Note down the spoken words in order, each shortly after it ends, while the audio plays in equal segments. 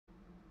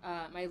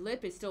My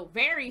lip is still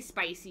very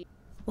spicy.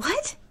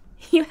 What?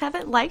 You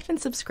haven't liked and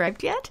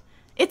subscribed yet?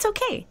 It's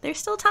okay. There's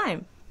still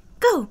time.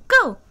 Go,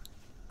 go!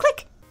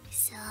 Click!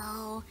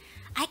 So,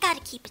 I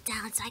gotta keep it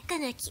down, so I'm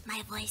gonna keep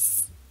my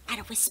voice at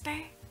a whisper.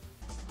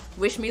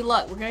 Wish me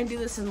luck. We're gonna do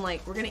this in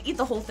like, we're gonna eat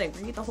the whole thing. We're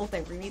gonna eat the whole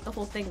thing. We're gonna eat the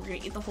whole thing. We're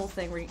gonna eat the whole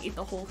thing. We're gonna eat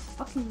the whole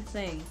fucking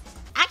thing.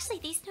 Actually,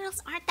 these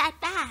noodles aren't that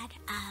bad.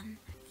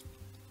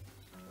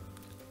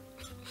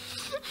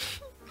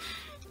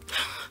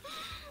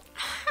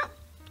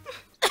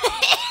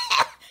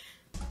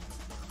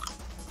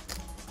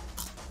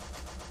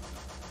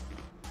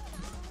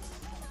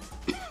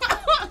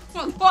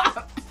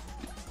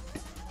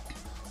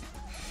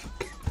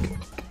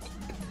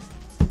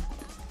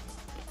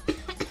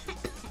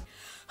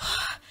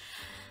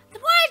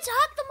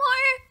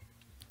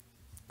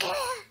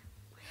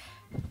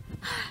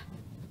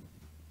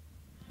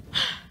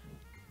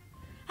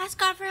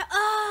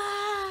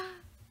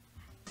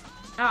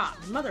 Ah,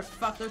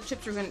 motherfuck,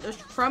 those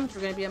crumbs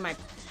are gonna be on my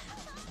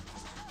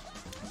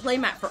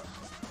playmat for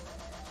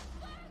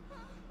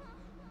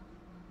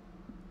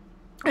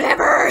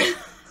ever.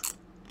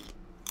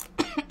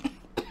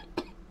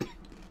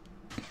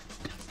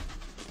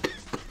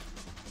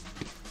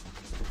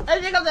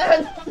 I think I'm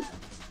dead.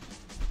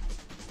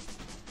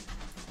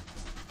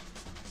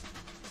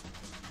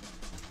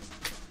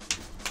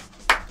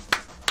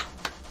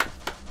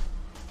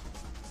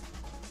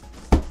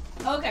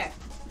 Okay.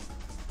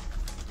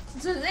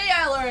 So today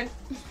I learned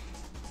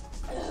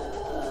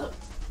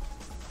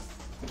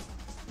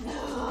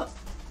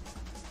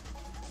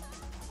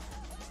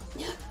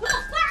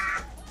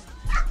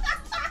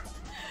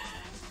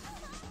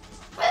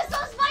it's so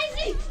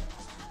spicy.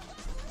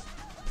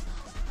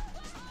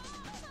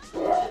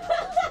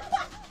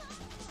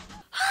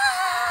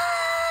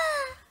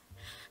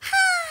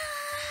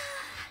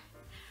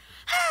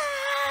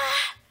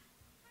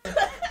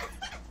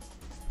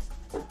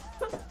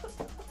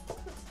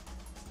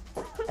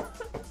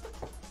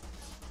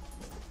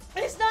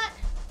 It's not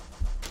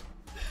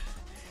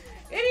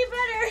any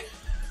better.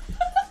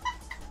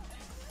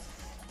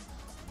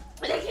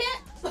 And I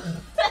can't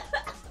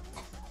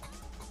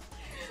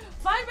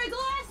find my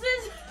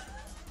glasses.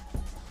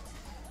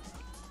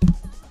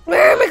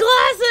 Where are my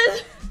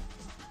glasses?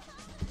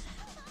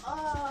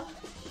 Oh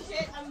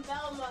shit, I'm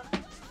Velma. I'm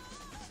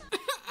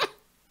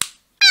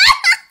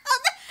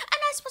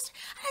not supposed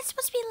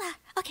to be loud.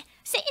 Okay,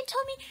 Satan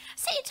told me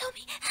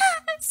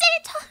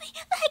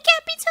that I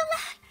can't be too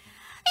loud.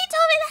 He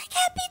told me that I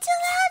can't be too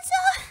loud, so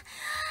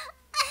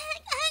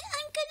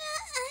I'm gonna,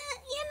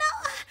 you know,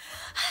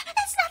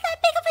 it's not that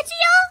big of a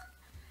deal.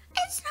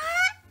 It's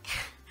not.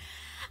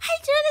 I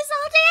do this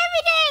all day,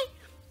 every day.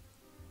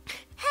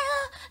 Hello,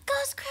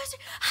 ghost cruiser.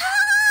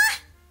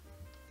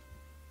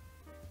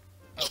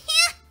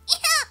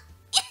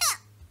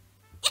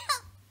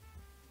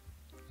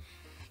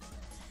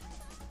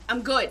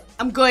 I'm good.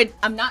 I'm good.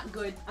 I'm not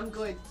good. I'm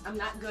good. I'm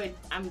not good.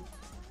 I'm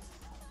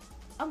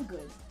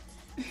good.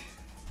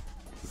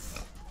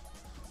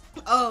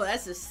 Oh,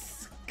 that's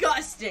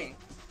disgusting.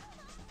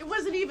 It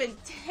wasn't even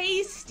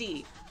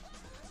tasty.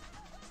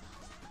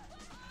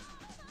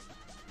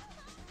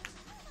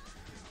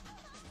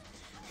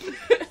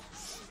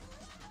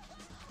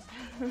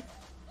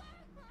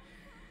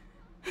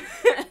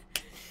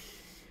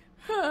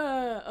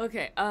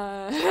 Okay,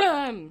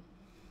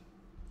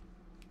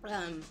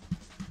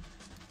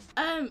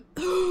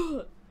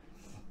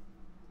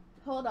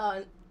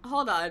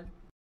 hold on.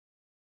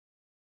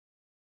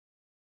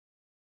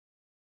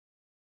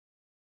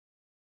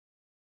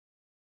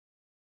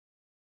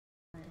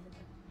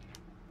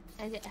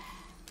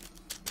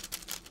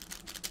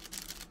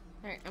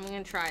 Alright, I'm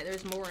gonna try.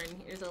 There's more in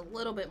here. There's a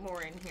little bit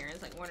more in here.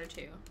 It's like one or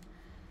two.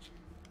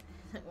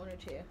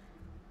 Okay.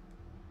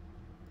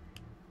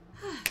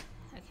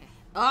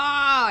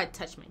 Oh, I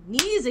touched my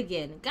knees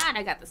again. God,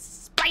 I got the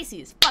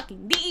spiciest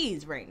fucking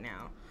knees right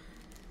now.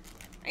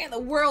 I got the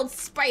world's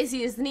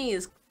spiciest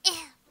knees.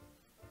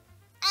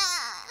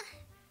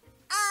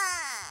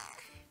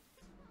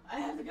 I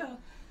have to go.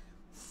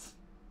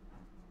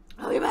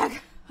 I'll be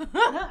back.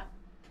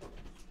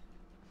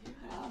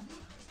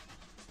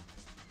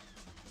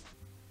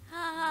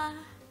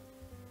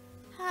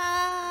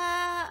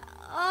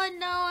 Oh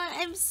no,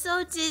 I'm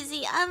so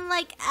dizzy. I'm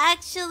like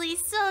actually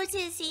so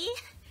dizzy.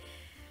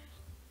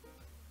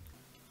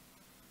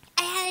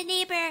 I had a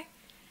neighbor.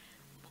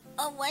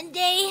 One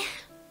day,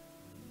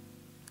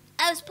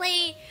 I was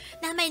playing.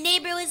 Now my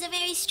neighbor was a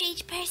very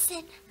strange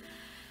person.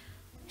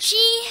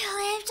 She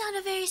lived on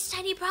a very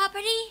tiny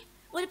property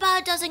with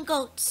about 12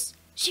 goats.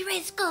 She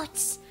raised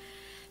goats.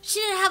 She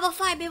didn't have a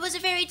farm. It was a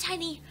very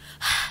tiny...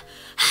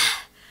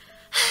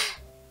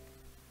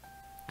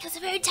 It was a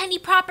very tiny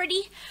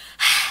property.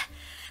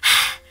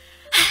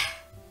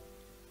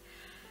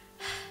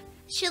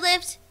 She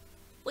lived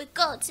with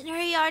goats in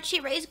her yard. She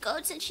raised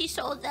goats and she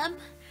sold them.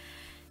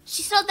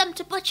 She sold them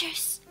to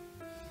butchers.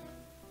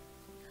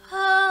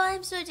 Oh,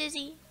 I'm so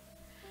dizzy.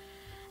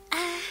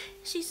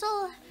 She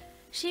sold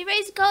She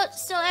raised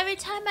goats, so every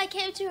time I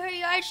came to her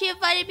yard, she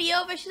invited me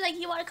over. She's like,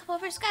 you want to come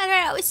over, Skyler?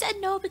 I always said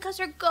no because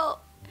her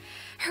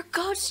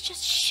goats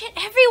just shit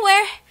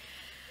everywhere.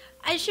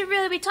 I should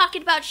really be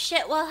talking about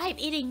shit while I'm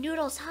eating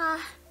noodles, huh?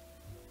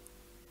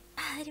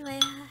 Anyway,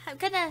 I'm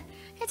gonna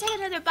take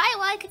another bite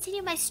while I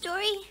continue my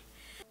story.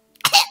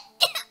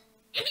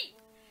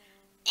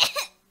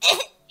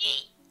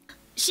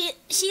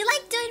 She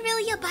liked doing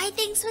really yabai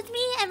things with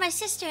me and my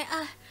sister.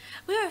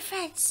 We were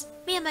friends,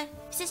 me and my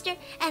sister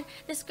and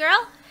this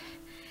girl.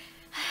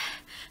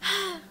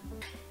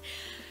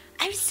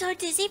 I'm so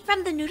dizzy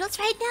from the noodles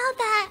right now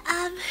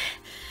that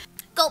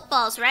goat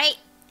balls, right?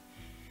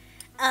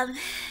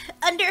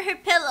 Under her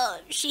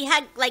pillow, she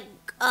had like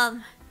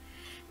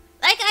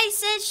I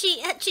said,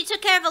 she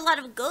took care of a lot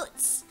of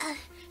goats.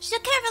 She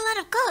took care of a lot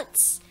of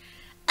goats.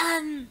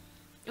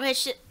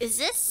 Wait, is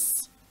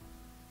this?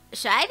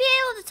 Should I be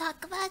able to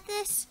talk about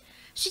this?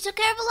 She took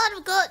care of a lot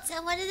of goats,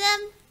 and one of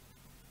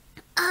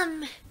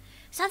them,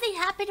 something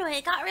happened when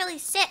it got really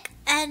sick,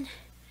 and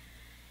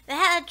they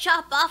had to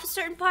chop off a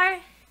certain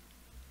part.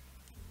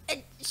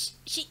 And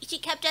she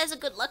kept it as a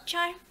good luck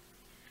charm.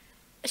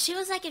 She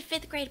was like in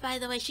 5th grade, by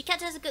the way. She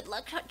kept it as a good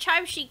luck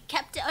charm. She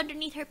kept it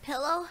underneath her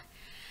pillow.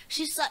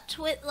 She slept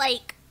with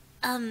like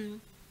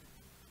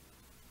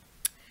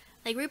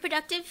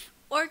reproductive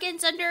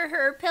organs under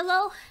her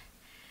pillow.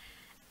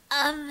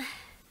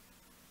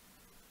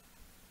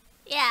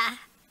 Yeah,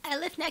 I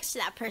live next to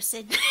that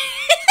person.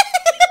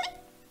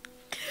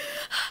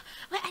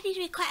 Wait, I need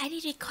to be quiet. I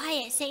need to be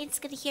quiet. Satan's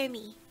gonna hear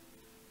me.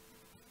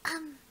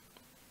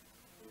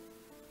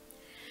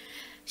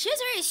 She was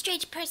a very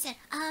strange person.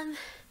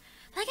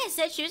 Like I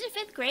said, she was in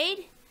 5th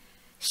grade.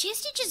 She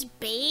used to just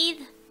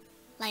bathe,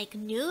 like,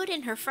 nude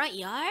in her front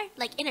yard,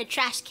 like in a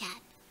trash can.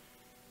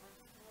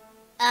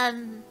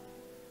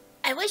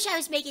 I wish I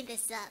was making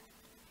this up.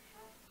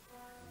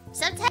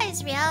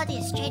 Sometimes reality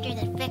is stranger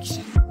than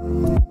fiction.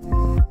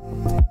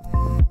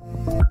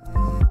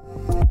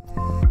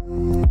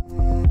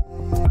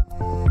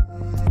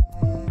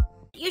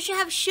 You should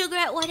have sugar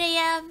at 1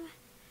 a.m.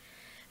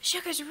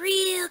 Sugar's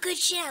real good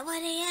shit at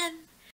 1 a.m.